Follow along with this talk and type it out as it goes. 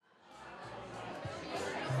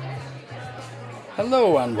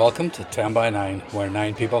Hello and welcome to 10 by 9, where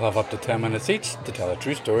 9 people have up to 10 minutes each to tell a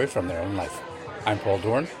true story from their own life. I'm Paul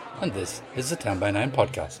Dorn, and this is the 10 by 9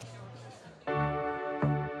 podcast.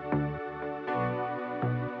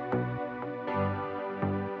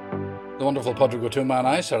 The wonderful Padraig Ó Tuama and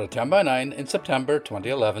I started 10 by 9 in September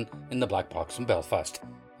 2011 in the Black Box in Belfast,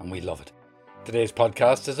 and we love it. Today's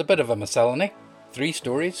podcast is a bit of a miscellany, 3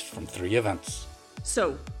 stories from 3 events.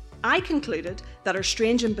 So, I concluded that her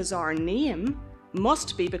strange and bizarre name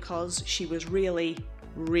must be because she was really,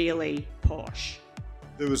 really posh.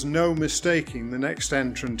 There was no mistaking the next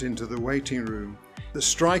entrant into the waiting room. The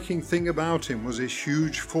striking thing about him was his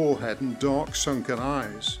huge forehead and dark sunken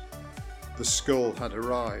eyes. The skull had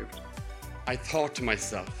arrived. I thought to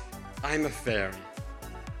myself, I'm a fairy.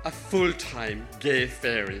 A full-time gay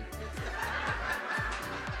fairy.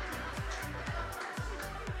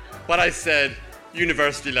 But I said,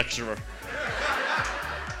 university lecturer.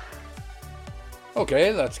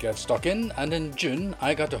 Okay, let's get stuck in, and in June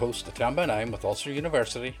I got to host the 10 by 9 with Ulster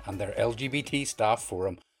University and their LGBT staff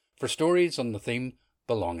forum for stories on the theme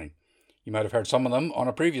belonging. You might have heard some of them on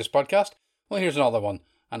a previous podcast. Well, here's another one,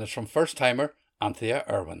 and it's from first-timer Anthea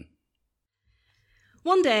Irwin.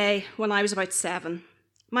 One day, when I was about 7,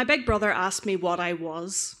 my big brother asked me what I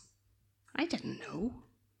was. I didn't know.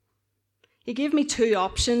 He gave me 2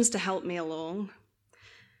 options to help me along.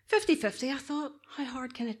 50-50, I thought, how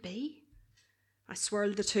hard can it be? I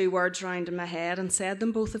swirled the 2 words round in my head and said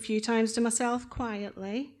them both a few times to myself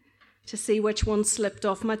quietly to see which one slipped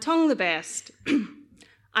off my tongue the best.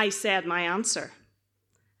 I said my answer.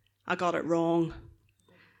 I got it wrong.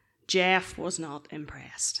 Jeff was not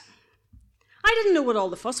impressed. I didn't know what all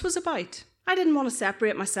the fuss was about. I didn't want to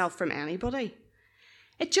separate myself from anybody.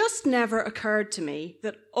 It just never occurred to me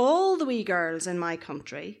that all the wee girls in my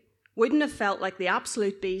country wouldn't have felt like the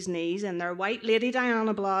absolute bee's knees in their white Lady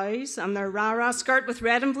Diana blouse and their rah-rah skirt with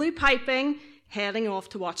red and blue piping, heading off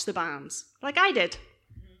to watch the bands, like I did.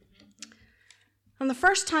 And the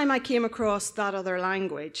first time I came across that other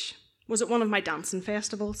language was at one of my dancing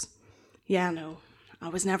festivals. Yeah, no, I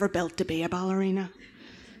was never built to be a ballerina.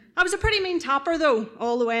 I was a pretty mean tapper, though,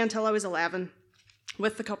 all the way until I was 11,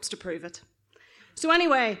 with the cups to prove it. So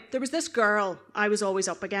anyway, there was this girl I was always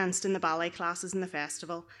up against in the ballet classes in the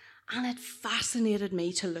festival, and it fascinated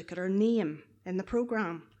me to look at her name in the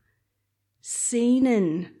programme.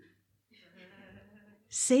 Seanan.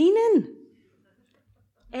 Seanan.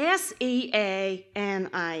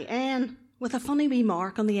 Seanin, with a funny wee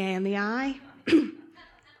mark on the A and the I.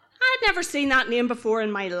 I'd never seen that name before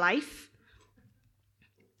in my life.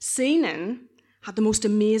 Seanan had the most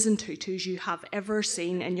amazing tutus you have ever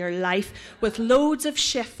seen in your life, with loads of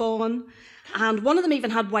chiffon, and one of them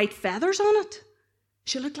even had white feathers on it.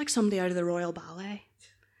 She looked like somebody out of the Royal Ballet.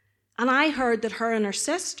 And I heard that her and her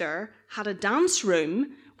sister had a dance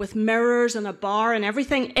room with mirrors and a bar and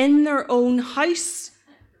everything in their own house.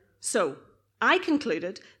 So I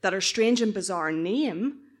concluded that her strange and bizarre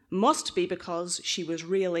name must be because she was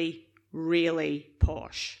really, really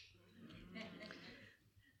posh.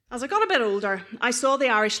 As I got a bit older, I saw the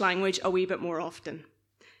Irish language a wee bit more often.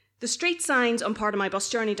 The street signs on part of my bus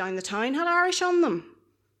journey down the town had Irish on them.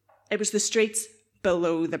 It was the streets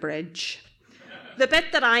below the bridge. The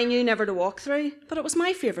bit that I knew never to walk through, but it was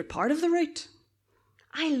my favourite part of the route.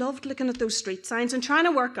 I loved looking at those street signs and trying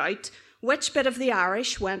to work out which bit of the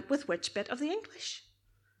Irish went with which bit of the English.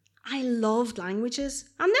 I loved languages,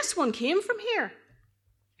 and this one came from here.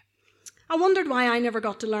 I wondered why I never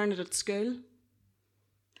got to learn it at school.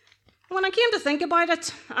 When I came to think about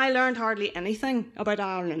it, I learned hardly anything about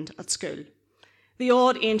Ireland at school. The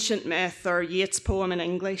odd ancient myth or Yeats poem in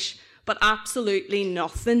English, but absolutely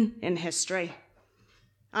nothing in history.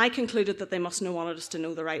 I concluded that they must have wanted us to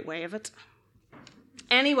know the right way of it.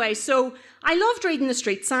 Anyway, so I loved reading the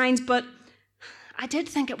street signs, but I did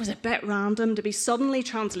think it was a bit random to be suddenly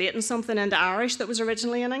translating something into Irish that was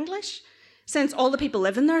originally in English, since all the people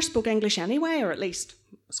living there spoke English anyway, or at least,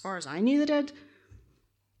 as far as I knew, they did.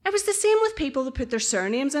 It was the same with people that put their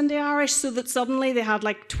surnames into Irish so that suddenly they had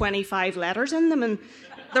like 25 letters in them and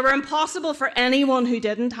they were impossible for anyone who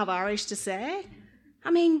didn't have Irish to say.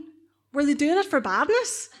 I mean, were they doing it for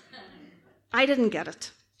badness? I didn't get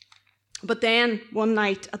it. But then, one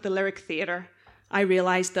night at the Lyric Theatre, I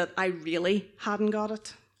realised that I really hadn't got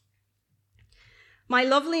it. My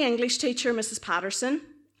lovely English teacher, Mrs. Patterson,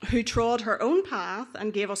 who trod her own path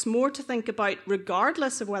and gave us more to think about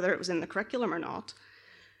regardless of whether it was in the curriculum or not,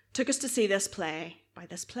 took us to see this play by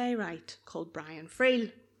this playwright called Brian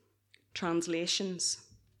Friel, Translations.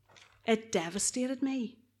 It devastated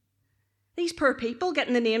me. These poor people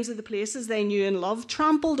getting the names of the places they knew and loved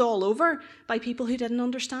trampled all over by people who didn't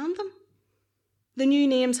understand them. The new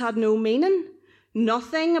names had no meaning.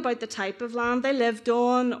 Nothing about the type of land they lived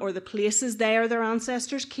on, or the places there their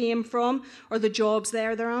ancestors came from, or the jobs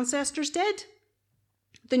there their ancestors did.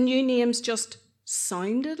 The new names just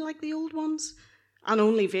sounded like the old ones, and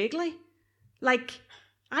only vaguely.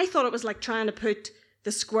 I thought it was like trying to put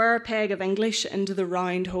the square peg of English into the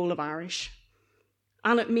round hole of Irish.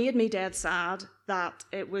 And it made me dead sad that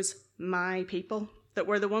it was my people that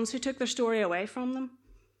were the ones who took their story away from them.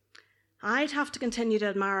 I'd have to continue to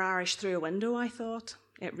admire Irish through a window, I thought.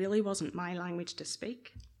 It really wasn't my language to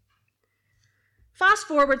speak. Fast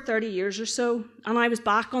forward 30 years or so, and I was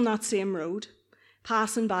back on that same road,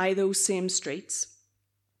 passing by those same streets.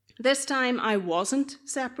 This time I wasn't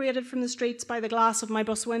separated from the streets by the glass of my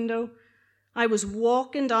bus window. I was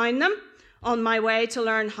walking down them on my way to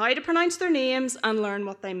learn how to pronounce their names and learn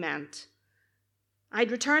what they meant.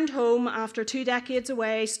 I'd returned home after 2 decades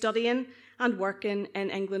away studying and working in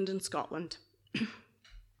England and Scotland.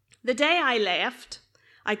 The day I left,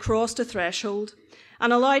 I crossed a threshold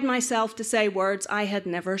and allowed myself to say words I had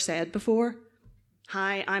never said before.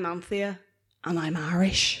 Hi, I'm Anthea, and I'm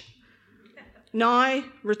Irish. Now,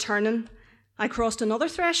 returning, I crossed another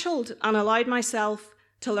threshold and allowed myself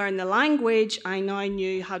to learn the language I now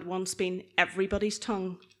knew had once been everybody's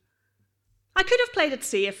tongue. I could have played it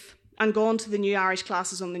safe and gone to the new Irish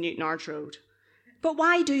classes on the Newtownards Road. But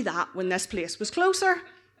why do that when this place was closer?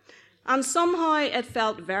 And somehow it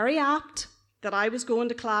felt very apt that I was going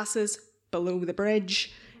to classes below the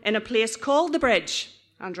bridge in a place called the Bridge,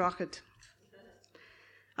 Androchid.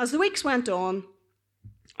 As the weeks went on,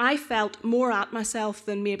 I felt more at myself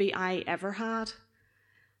than maybe I ever had.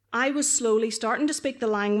 I was slowly starting to speak the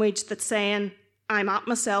language that saying, I'm at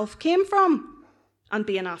myself, came from, and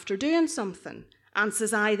being after doing something, and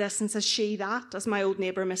says I this and says she that, as my old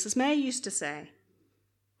neighbour Mrs. May used to say.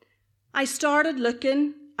 I started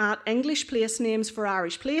looking at English place names for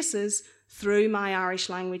Irish places through my Irish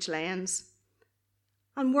language lens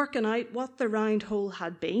and working out what the round hole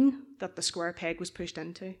had been that the square peg was pushed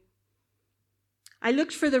into. I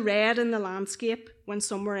looked for the red in the landscape when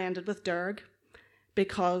somewhere ended with Derg,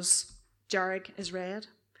 because Derg is red.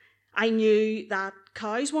 I knew that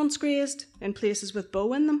cows once grazed in places with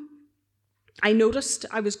bow in them. I noticed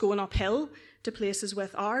I was going uphill to places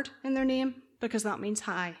with ard in their name, because that means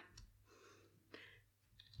high.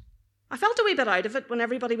 I felt a wee bit out of it when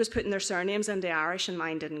everybody was putting their surnames into Irish and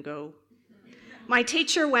mine didn't go. My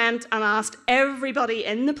teacher went and asked everybody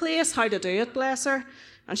in the place how to do it, bless her,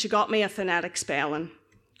 and she got me a phonetic spelling.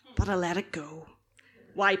 But I let it go.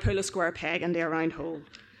 Why pull a square peg into a round hole?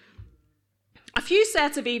 A few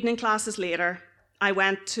sets of evening classes later, I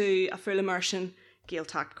went to a full immersion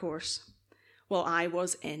Gaeltacht course. Well, I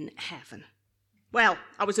was in heaven. Well,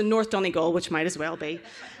 I was in North Donegal, which might as well be,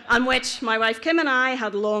 and which my wife Kim and I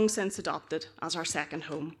had long since adopted as our second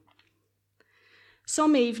home.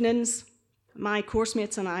 Some evenings, my course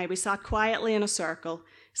mates and I, we sat quietly in a circle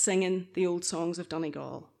singing the old songs of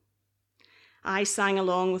Donegal. I sang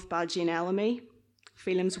along with Bad Jean Ellamy,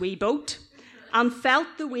 Phelim's Wee Boat, and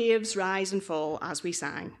felt the waves rise and fall as we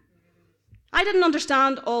sang. I didn't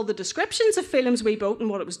understand all the descriptions of Phelim's Wee Boat and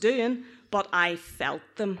what it was doing, but I felt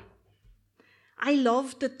them. I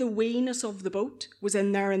loved that the weeness of the boat was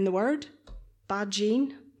in there in the word, Bad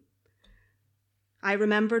Jean. I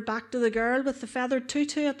remembered back to the girl with the feathered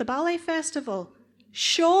tutu at the ballet festival,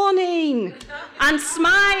 Shauneen, and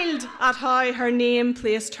smiled at how her name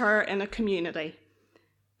placed her in a community.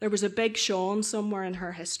 There was a big Sean somewhere in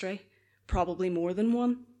her history, probably more than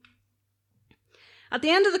one. At the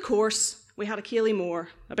end of the course, we had a Ceilidh Mór,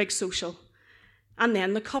 a big social, and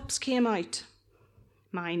then the cups came out.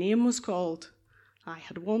 My name was called. I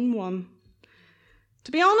had won one.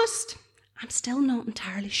 To be honest, I'm still not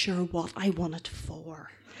entirely sure what I won it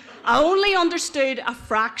for. I only understood a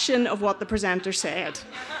fraction of what the presenter said.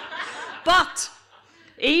 But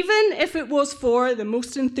even if it was for the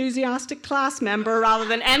most enthusiastic class member rather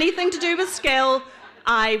than anything to do with skill,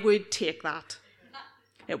 I would take that.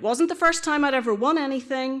 It wasn't the first time I'd ever won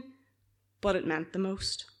anything, but it meant the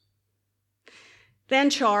most.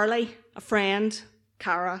 Then Charlie, a friend,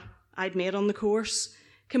 Cara, I'd made on the course,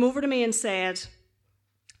 came over to me and said,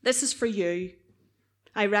 "This is for you.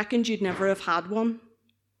 I reckoned you'd never have had one."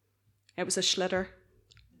 It was a schlitter.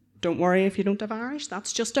 Don't worry if you don't have Irish,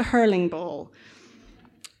 that's just a hurling ball.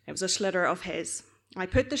 It was a schlitter of his. I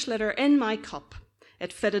put the schlitter in my cup.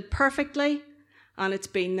 It fitted perfectly, and it's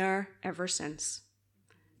been there ever since.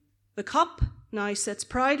 The cup now sits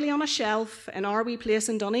proudly on a shelf in our wee place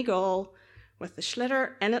in Donegal, with the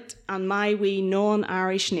schlitter in it and my wee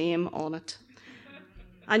non-Irish name on it.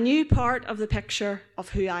 A new part of the picture of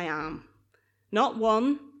who I am. Not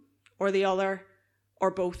one or the other,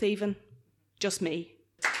 Or both even. Just me.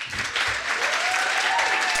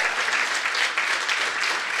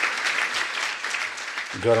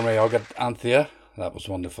 Gormay Ogad Anthea, that was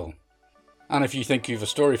wonderful. And if you think you've a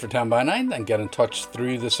story for 10 by 9, then get in touch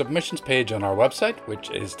through the submissions page on our website,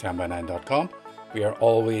 which is 10by9.com. We are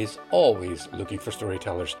always looking for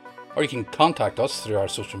storytellers. Or you can contact us through our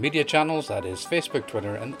social media channels, that is Facebook,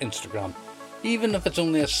 Twitter and Instagram. Even if it's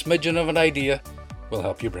only a smidgen of an idea, we'll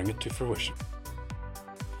help you bring it to fruition.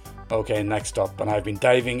 Okay, next up, and I've been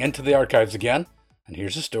diving into the archives again, and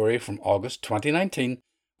here's a story from August 2019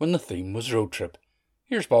 when the theme was road trip.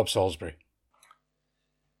 Here's Bob Salisbury.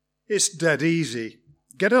 It's dead easy.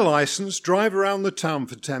 Get a licence, drive around the town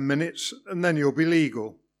for 10 minutes, and then you'll be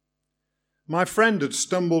legal. My friend had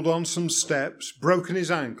stumbled on some steps, broken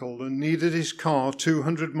his ankle, and needed his car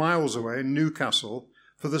 200 miles away in Newcastle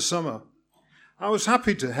for the summer. I was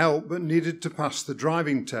happy to help, but needed to pass the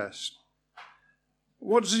driving test.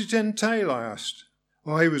 What does it entail? I asked.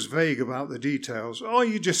 Oh, he was vague about the details. Oh,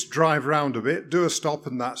 you just drive round a bit, do a stop,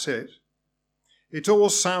 and that's it. It all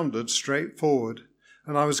sounded straightforward,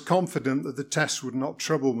 and I was confident that the test would not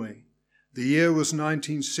trouble me. The year was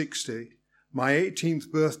 1960. My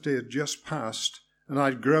 18th birthday had just passed, and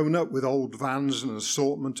I'd grown up with old vans and an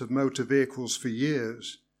assortment of motor vehicles for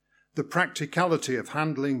years. The practicality of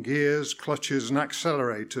handling gears, clutches and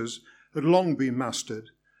accelerators had long been mastered,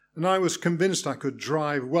 and I was convinced I could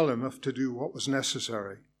drive well enough to do what was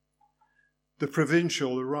necessary. The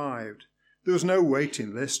provincial arrived. There was no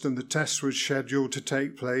waiting list, and the test was scheduled to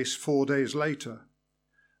take place 4 days later.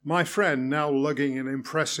 My friend, now lugging an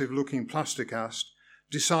impressive-looking Plasticast,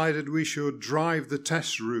 decided we should drive the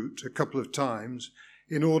test route a couple of times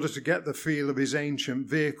in order to get the feel of his ancient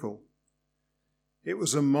vehicle. It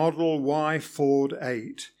was a Model Y Ford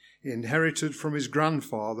 8, inherited from his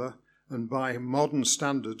grandfather, and by modern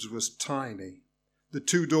standards was tiny. The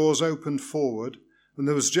 2 doors opened forward, and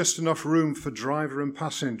there was just enough room for driver and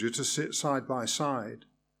passenger to sit side by side.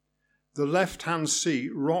 The left-hand seat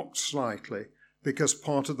rocked slightly because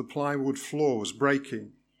part of the plywood floor was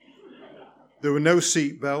breaking. There were no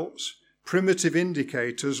seat belts. Primitive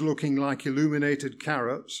indicators looking like illuminated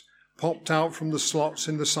carrots popped out from the slots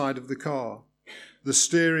in the side of the car. The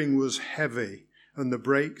steering was heavy and the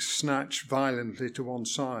brakes snatched violently to one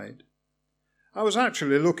side. I was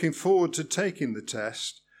actually looking forward to taking the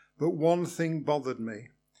test, but one thing bothered me.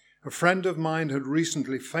 A friend of mine had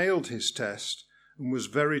recently failed his test and was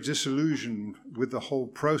very disillusioned with the whole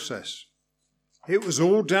process. It was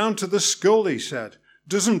all down to the skull, he said.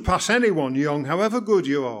 Doesn't pass anyone young, however good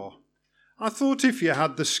you are. I thought if you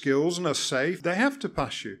had the skills and are safe, they have to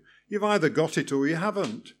pass you. You've either got it or you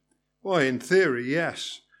haven't. Why, in theory,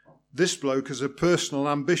 yes. This bloke has a personal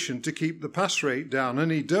ambition to keep the pass rate down,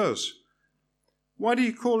 and he does. Why do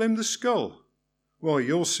you call him the skull? Well,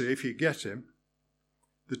 you'll see if you get him.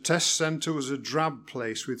 The test centre was a drab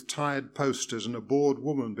place with tired posters and a bored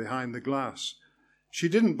woman behind the glass. She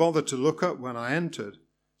didn't bother to look up when I entered.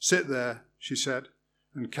 Sit there, she said,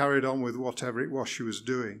 and carried on with whatever it was she was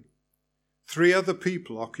doing. 3 other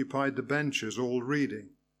people occupied the benches, all reading.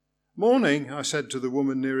 Morning, I said to the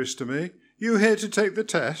woman nearest to me. You here to take the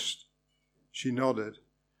test? She nodded.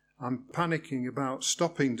 I'm panicking about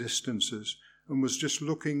stopping distances and was just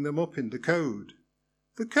looking them up in the code.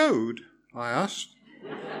 The code? I asked.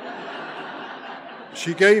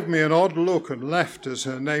 She gave me an odd look and left as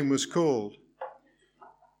her name was called.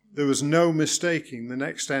 There was no mistaking the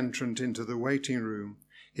next entrant into the waiting room.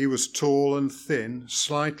 He was tall and thin,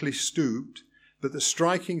 slightly stooped, but the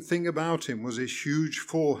striking thing about him was his huge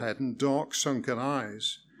forehead and dark sunken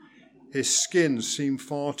eyes. His skin seemed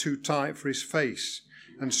far too tight for his face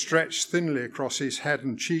and stretched thinly across his head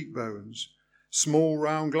and cheekbones. Small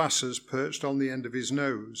round glasses perched on the end of his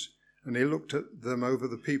nose, and he looked at them over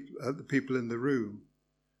the people in the room.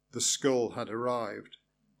 The skull had arrived.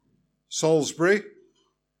 Salisbury?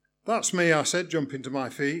 That's me, I said, jumping to my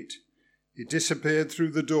feet. He disappeared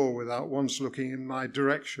through the door without once looking in my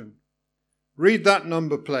direction. Read that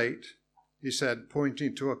number plate, he said,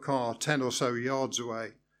 pointing to a car 10 or so yards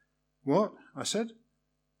away. What? I said,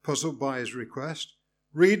 puzzled by his request.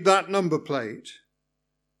 Read that number plate.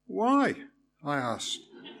 Why? I asked.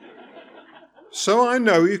 So I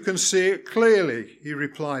know you can see it clearly, he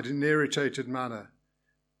replied in an irritated manner.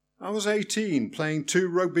 I was 18, playing 2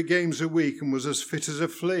 rugby games a week and was as fit as a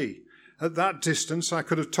flea. At that distance, I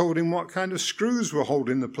could have told him what kind of screws were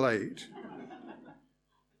holding the plate.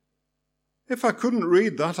 If I couldn't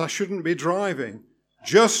read that, I shouldn't be driving.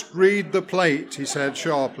 Just read the plate, he said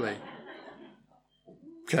sharply.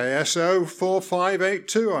 KSO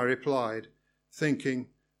 4582, I replied, thinking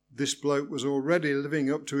this bloke was already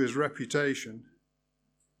living up to his reputation.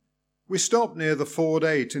 We stopped near the Ford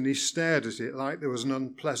 8 and he stared at it like there was an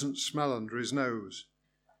unpleasant smell under his nose.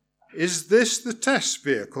 "Is this the test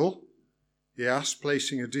vehicle?" he asked,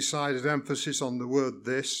 placing a decided emphasis on the word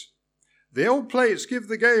 "this." "The old plates give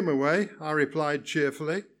the game away," I replied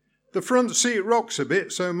cheerfully. "The front seat rocks a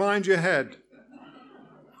bit, so mind your head."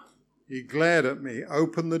 He glared at me,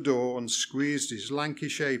 opened the door and squeezed his lanky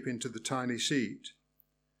shape into the tiny seat.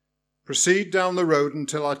 "Proceed down the road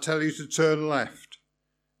until I tell you to turn left."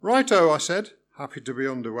 "Righto," I said, happy to be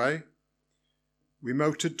underway. We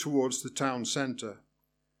motored towards the town centre.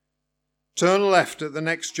 "Turn left at the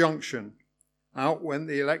next junction." Out went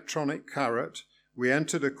the electronic carrot. We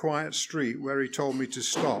entered a quiet street where he told me to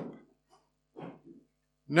stop.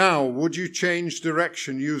 "Now, would you change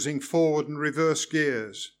direction using forward and reverse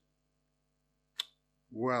gears?"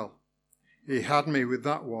 Well, he had me with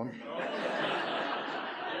that one.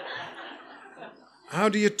 How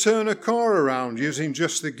do you turn a car around using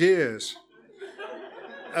just the gears?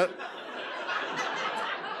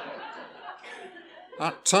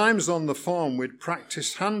 At times on the farm, we'd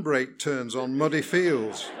practice handbrake turns on muddy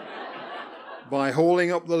fields by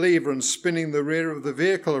hauling up the lever and spinning the rear of the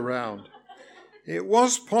vehicle around. It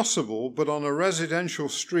was possible, but on a residential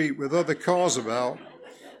street with other cars about,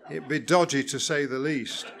 it'd be dodgy to say the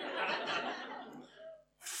least.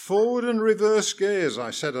 "Forward and reverse gears,"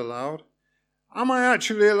 I said aloud. "Am I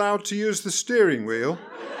actually allowed to use the steering wheel?"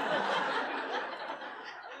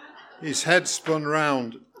 His head spun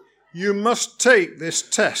round. "You must take this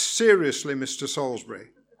test seriously, Mr.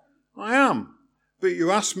 Salisbury." "I am, but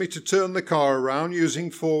you asked me to turn the car around using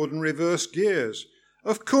forward and reverse gears."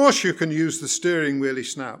 "Of course you can use the steering wheel," he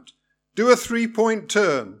snapped. "Do a 3-point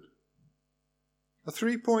turn." "A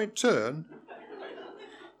 3-point turn?"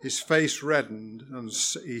 His face reddened and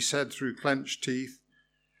he said through clenched teeth,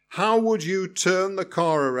 "How would you turn the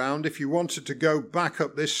car around if you wanted to go back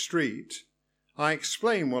up this street?" I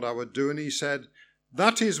explained what I would do and he said,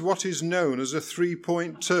 "That is what is known as a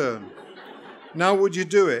 3-point turn. Now would you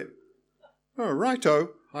do it?" "Oh,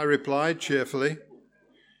 righto," I replied cheerfully.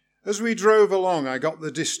 As we drove along, I got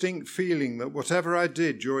the distinct feeling that whatever I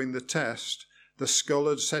did during the test, the skull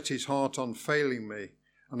had set his heart on failing me,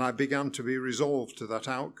 and I began to be resolved to that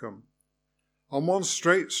outcome. On one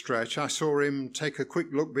straight stretch, I saw him take a quick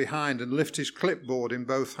look behind and lift his clipboard in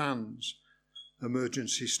both hands.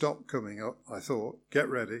 Emergency stop coming up, I thought. Get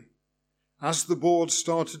ready. As the board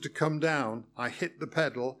started to come down, I hit the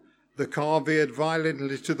pedal. The car veered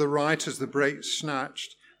violently to the right as the brakes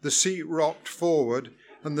snatched. The seat rocked forward,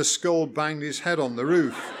 and the skull banged his head on the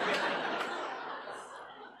roof.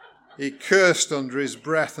 He cursed under his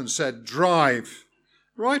breath and said, "Drive."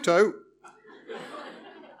 "Righto."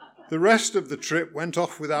 The rest of the trip went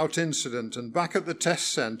off without incident, and back at the test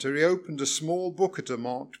centre he opened a small book at a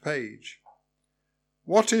marked page.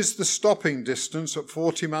 "What is the stopping distance at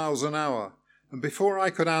 40 miles an hour?" And before I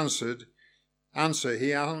could answer,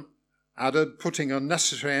 he added, putting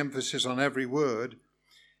unnecessary emphasis on every word,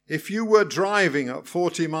 "If you were driving at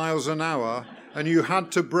 40 miles an hour and you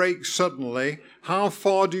had to brake suddenly, how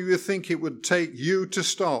far do you think it would take you to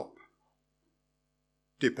stop?"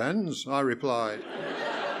 "Depends," I replied.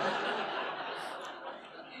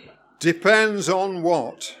 "Depends on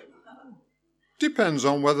what?" "Depends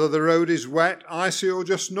on whether the road is wet, icy, or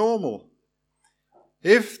just normal."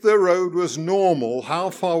 "If the road was normal, how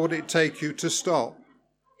far would it take you to stop?"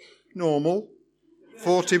 "Normal.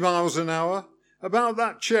 40 miles an hour. About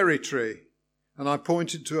that cherry tree." And I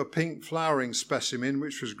pointed to a pink flowering specimen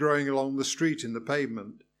which was growing along the street in the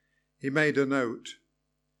pavement. He made a note.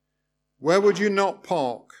 "Where would you not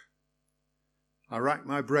park?" I racked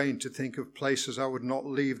my brain to think of places I would not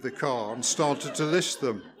leave the car and started to list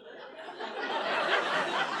them.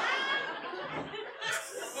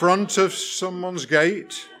 Front of someone's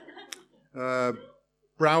gate,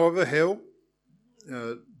 brow of a hill,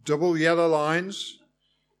 double yellow lines,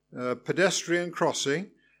 pedestrian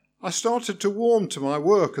crossing. I started to warm to my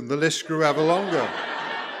work and the list grew ever longer.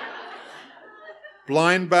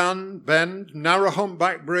 Blind bend, narrow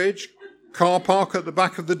humpback bridge, car park at the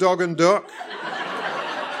back of the Dog and Duck.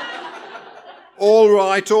 All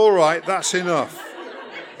right, that's enough.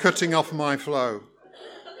 Cutting off my flow.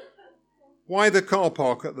 Why the car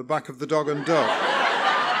park at the back of the Dog and Duck?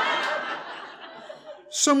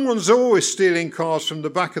 Someone's always stealing cars from the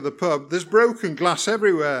back of the pub. There's broken glass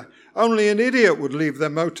everywhere. Only an idiot would leave their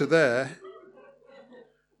motor there.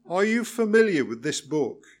 Are you familiar with this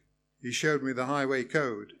book? He showed me the highway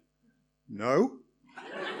code. No.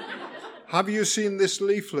 Have you seen this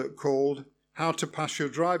leaflet called How to Pass Your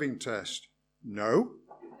Driving Test? No.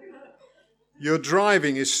 Your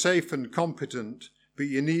driving is safe and competent. but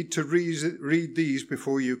you need to read these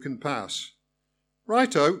before you can pass.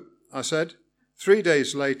 Righto, I said. 3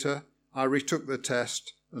 days later, I retook the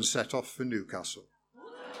test and set off for Newcastle.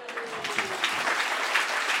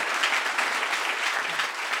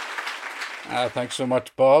 Thanks so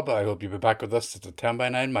much, Bob. I hope you'll be back with us at the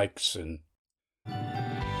 10x9 mic soon.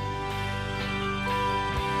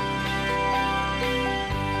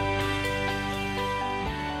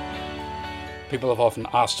 People have often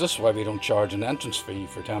asked us why we don't charge an entrance fee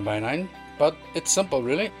for 10x9, but it's simple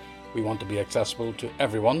really. We want to be accessible to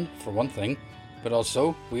everyone, for one thing, but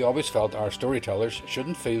also we always felt our storytellers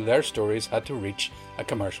shouldn't feel their stories had to reach a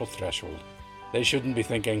commercial threshold. They shouldn't be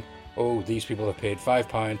thinking, oh, these people have paid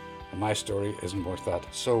 £5 and my story isn't worth that.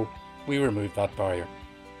 So we removed that barrier.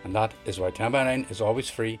 And that is why 10x9 is always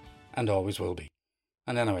free and always will be.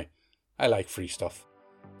 And anyway, I like free stuff.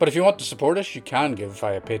 But if you want to support us, you can give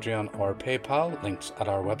via Patreon or PayPal, links at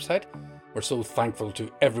our website. We're so thankful to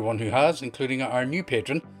everyone who has, including our new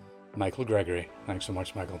patron, Michael Gregory. Thanks so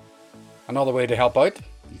much, Michael. Another way to help out,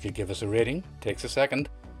 you could give us a rating, takes a second,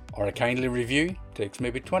 or a kindly review, takes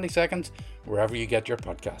maybe 20 seconds, wherever you get your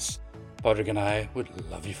podcasts. Padraig and I would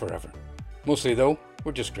love you forever. Mostly though,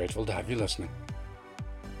 we're just grateful to have you listening.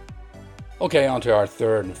 Okay, on to our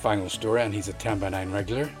third and final story, and he's a 10x9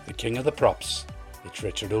 regular, the king of the props. It's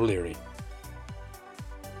Richard O'Leary.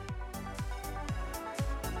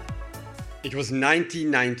 It was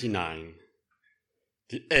 1999,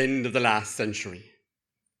 the end of the last century,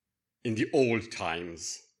 in the old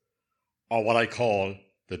times, or what I call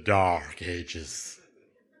the Dark Ages.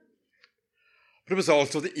 But it was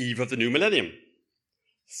also the eve of the new millennium.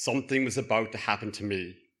 Something was about to happen to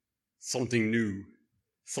me, something new,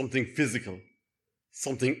 something physical,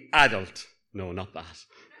 something adult. No, not that.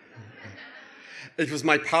 It was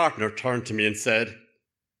my partner turned to me and said,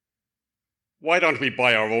 "Why don't we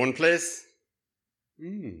buy our own place?"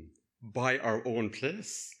 Buy our own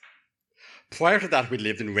place? Prior to that, we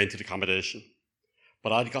lived in rented accommodation,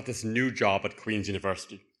 but I'd got this new job at Queen's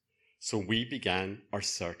University, so we began our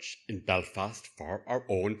search in Belfast for our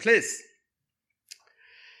own place.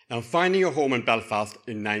 Now, finding a home in Belfast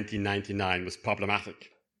in 1999 was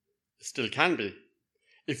problematic. It still can be,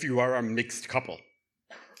 if you are a mixed couple,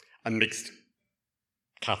 a mixed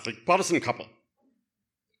Catholic-Protestant couple.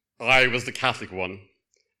 I was the Catholic one,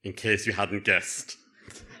 in case you hadn't guessed.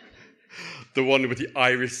 The one with the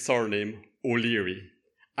Irish surname O'Leary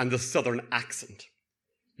and the southern accent.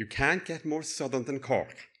 You can't get more southern than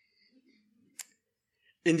Cork.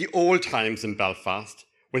 In the old times in Belfast,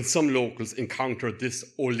 when some locals encountered this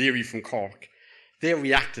O'Leary from Cork, they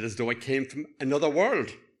reacted as though I came from another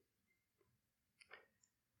world.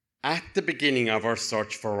 At the beginning of our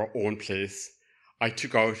search for our own place, I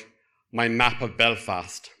took out my map of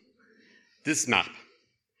Belfast. This map.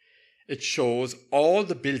 It shows all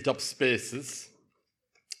the built-up spaces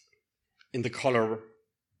in the colour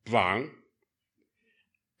brown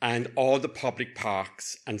and all the public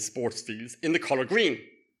parks and sports fields in the colour green.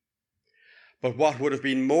 But what would have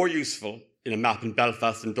been more useful in a map in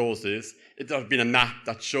Belfast in those days, it would have been a map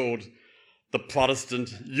that showed the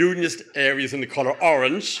Protestant Unionist areas in the colour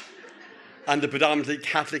orange and the predominantly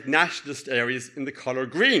Catholic nationalist areas in the colour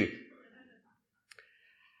green.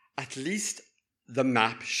 At least the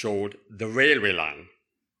map showed the railway line.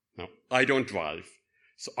 Now, I don't drive,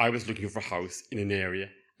 so I was looking for a house in an area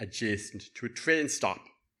adjacent to a train stop,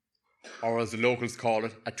 or as the locals call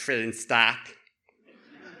it, a train stop.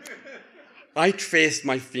 I traced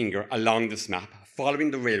my finger along this map,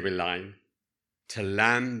 following the railway line, to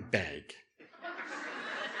Lambeg.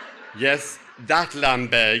 Yes, that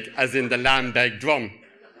Lambeg, as in the Lambeg drum.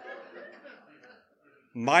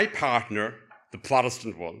 My partner, the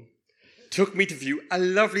Protestant one, took me to view a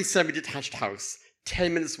lovely semi-detached house,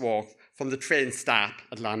 10 minutes walk from the train stop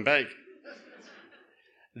at Lambeg.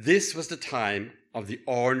 This was the time of the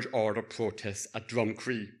Orange Order protests at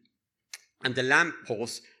Drumcree, and the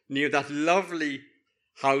lampposts near that lovely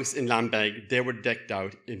house in Lambeg, they were decked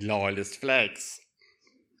out in loyalist flags.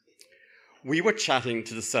 We were chatting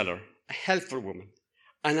to the seller, a helpful woman,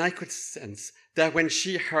 and I could sense that when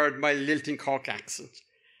she heard my lilting Cork accent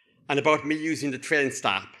and about me using the train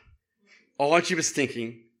stop, all she was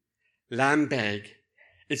thinking, Lambeg,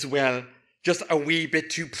 is, well, just a wee bit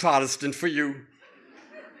too Protestant for you.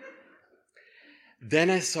 Then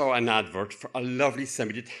I saw an advert for a lovely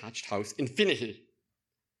semi-detached house in Finaghy,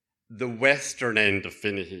 the western end of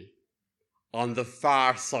Finaghy, on the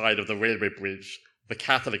far side of the railway bridge, the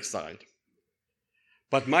Catholic side.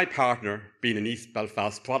 But my partner, being an East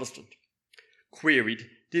Belfast Protestant, queried,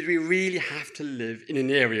 did we really have to live in an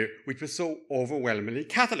area which was so overwhelmingly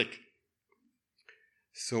Catholic?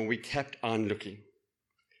 So we kept on looking.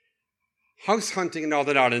 House hunting in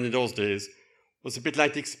Northern Ireland in those days was a bit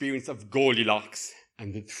like the experience of Goldilocks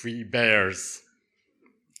and the Three Bears.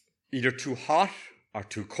 Either too hot or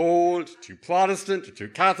too cold, too Protestant or too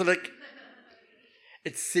Catholic.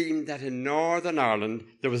 It seemed that in Northern Ireland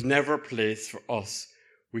there was never a place for us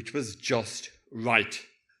which was just right.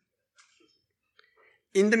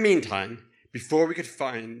 In the meantime, before we could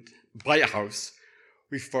buy a house,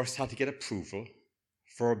 we first had to get approval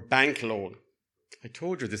for a bank loan. I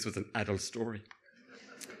told you this was an adult story.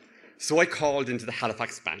 So I called into the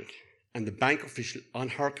Halifax Bank, and the bank official on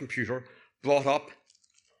her computer brought up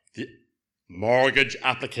the mortgage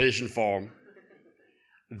application form.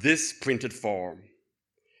 This printed form,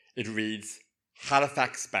 it reads,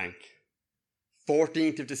 Halifax Bank,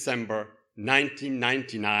 14th of December,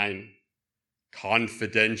 1999,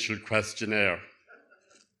 confidential questionnaire.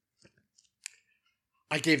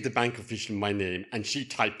 I gave the bank official my name, and she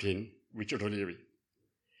typed in Richard O'Leary.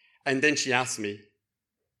 And then she asked me,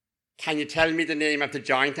 can you tell me the name of the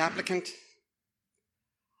joint applicant?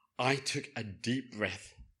 I took a deep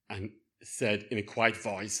breath and said in a quiet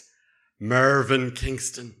voice, Mervyn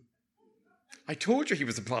Kingston. I told you he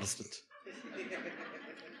was a Protestant.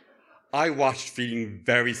 I watched feeling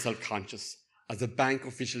very self-conscious as the bank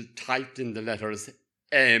official typed in the letters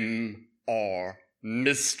M or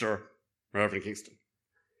Mr. Mervyn Kingston.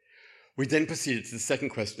 We then proceeded to the second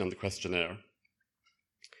question on the questionnaire,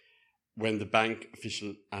 when the bank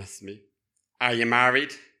official asked me, are you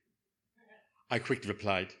married? I quickly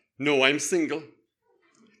replied, no, I'm single.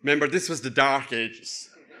 Remember, this was the dark ages,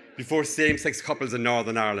 before same-sex couples in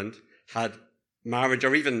Northern Ireland had marriage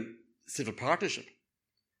or even civil partnership.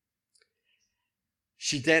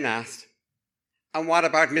 She then asked, and what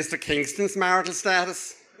about Mr. Kingston's marital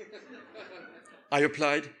status? I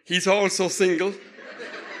replied, he's also single.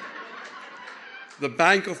 The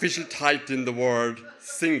bank official typed in the word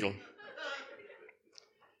single.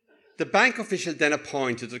 The bank official then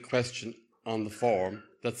appointed a question on the form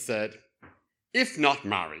that said, if not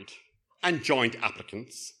married and joint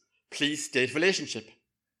applicants, please state relationship.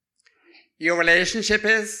 Your relationship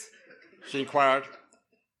is? She inquired.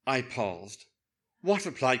 I paused. What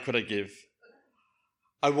reply could I give?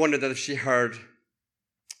 I wondered that if she heard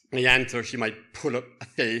my answer, she might pull up a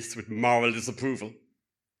face with moral disapproval.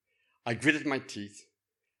 I gritted my teeth,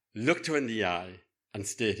 looked her in the eye, and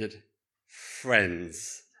stated,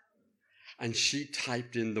 friends. And she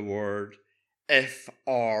typed in the word Friends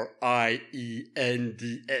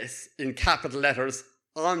in capital letters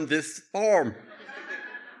on this form.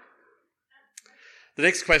 The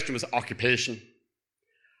next question was occupation.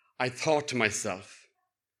 I thought to myself,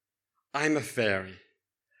 I'm a fairy,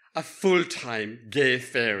 a full-time gay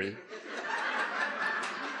fairy.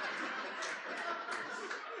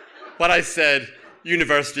 But I said,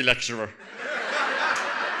 university lecturer.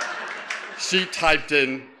 She typed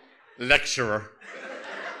in lecturer.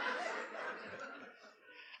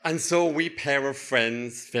 And so we pair of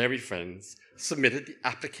friends, fairy friends, submitted the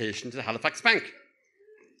application to the Halifax Bank.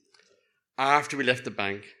 After we left the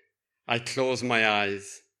bank, I closed my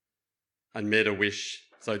eyes and made a wish.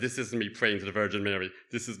 Sorry, this isn't me praying to the Virgin Mary.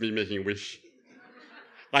 This is me making a wish.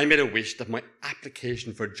 I made a wish that my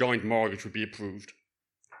application for a joint mortgage would be approved.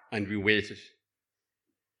 And we waited.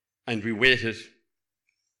 And we waited.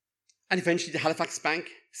 And eventually the Halifax Bank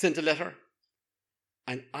sent a letter.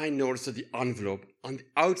 And I noticed that the envelope, on the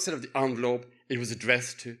outside of the envelope, it was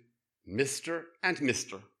addressed to Mr. and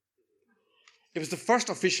Mr. It was the first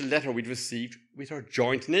official letter we'd received with our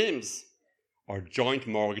joint names. Our joint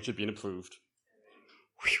mortgage had been approved.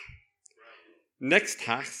 Whew. Next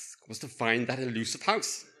task was to find that elusive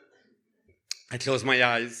house. I closed my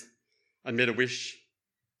eyes and made a wish.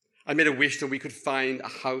 I made a wish that we could find a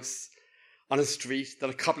house on a street that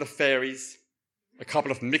a couple of fairies, a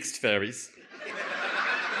couple of mixed fairies,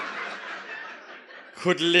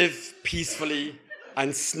 could live peacefully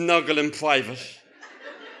and snuggle in private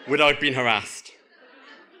without being harassed.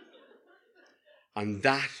 And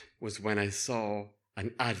that was when I saw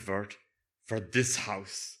an advert for this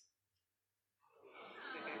house.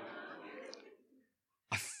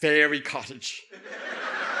 A fairy cottage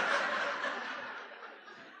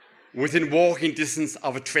within walking distance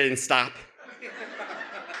of a train stop.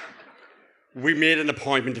 We made an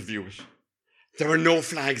appointment to view it. There were no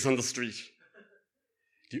flags on the street.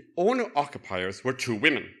 The owner-occupiers were two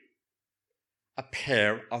women, a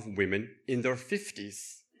pair of women in their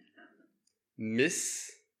 50s, Miss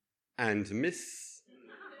and Miss.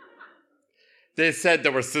 They said they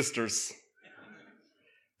were sisters.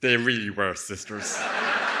 They really were sisters.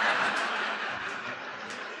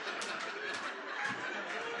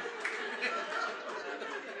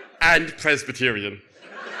 And Presbyterian.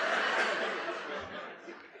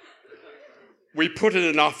 We put in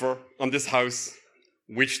an offer on this house,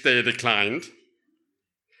 which they declined.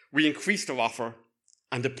 We increased our offer,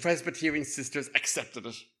 and the Presbyterian sisters accepted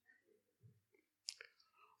it.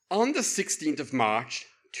 On the 16th of March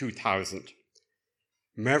 2000,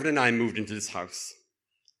 Mervyn and I moved into this house.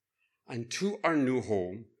 And to our new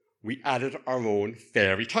home, we added our own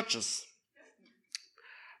fairy touches.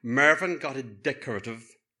 Mervyn got a decorative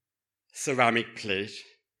ceramic plate,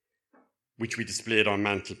 which we displayed on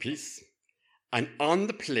mantelpiece. And on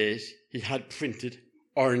the plate, he had printed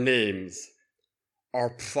our names, our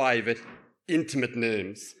private, intimate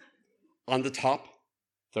names. On the top,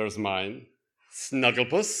 there's mine,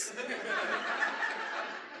 Snugglepuss.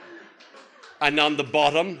 And on the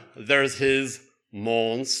bottom, there's his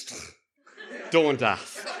Monstre. Don't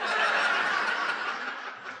ask.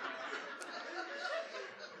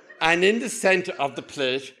 And in the centre of the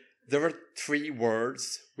plate, there were 3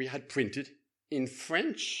 words we had printed in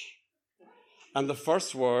French. And the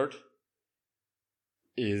first word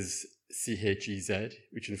is C-H-E-Z,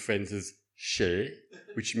 which in French is chez,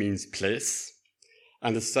 which means place.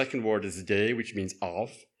 And the second word is de, which means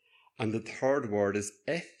of. And the third word is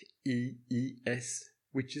F-E-E-S,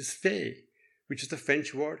 which is fée, which is the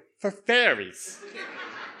French word for fairies.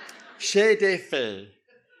 Chez des fées,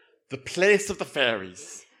 the place of the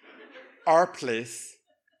fairies. Our place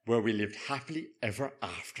where we lived happily ever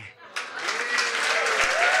after.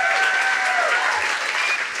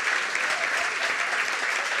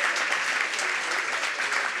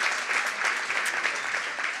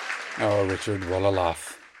 Oh, Richard, what a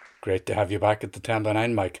laugh. Great to have you back at the 10 by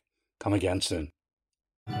 9 mic. Come again soon.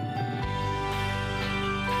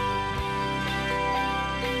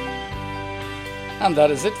 And that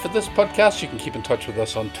is it for this podcast. You can keep in touch with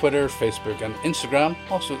us on Twitter, Facebook and Instagram.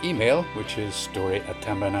 Also email, which is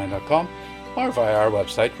story@10by9.com, or via our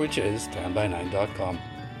website, which is 10by9.com.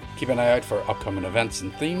 Keep an eye out for upcoming events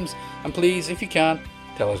and themes. And please, if you can,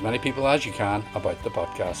 tell as many people as you can about the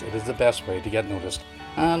podcast. It is the best way to get noticed.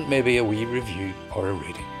 And maybe a wee review or a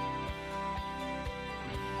rating.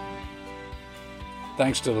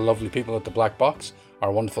 Thanks to the lovely people at the Black Box,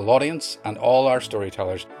 our wonderful audience, and all our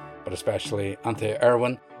storytellers, but especially Anthea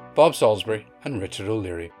Irwin, Bob Salisbury, and Richard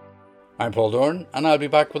O'Leary. I'm Paul Dorn, and I'll be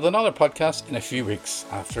back with another podcast in a few weeks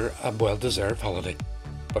after a well-deserved holiday.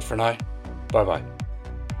 But for now, bye-bye.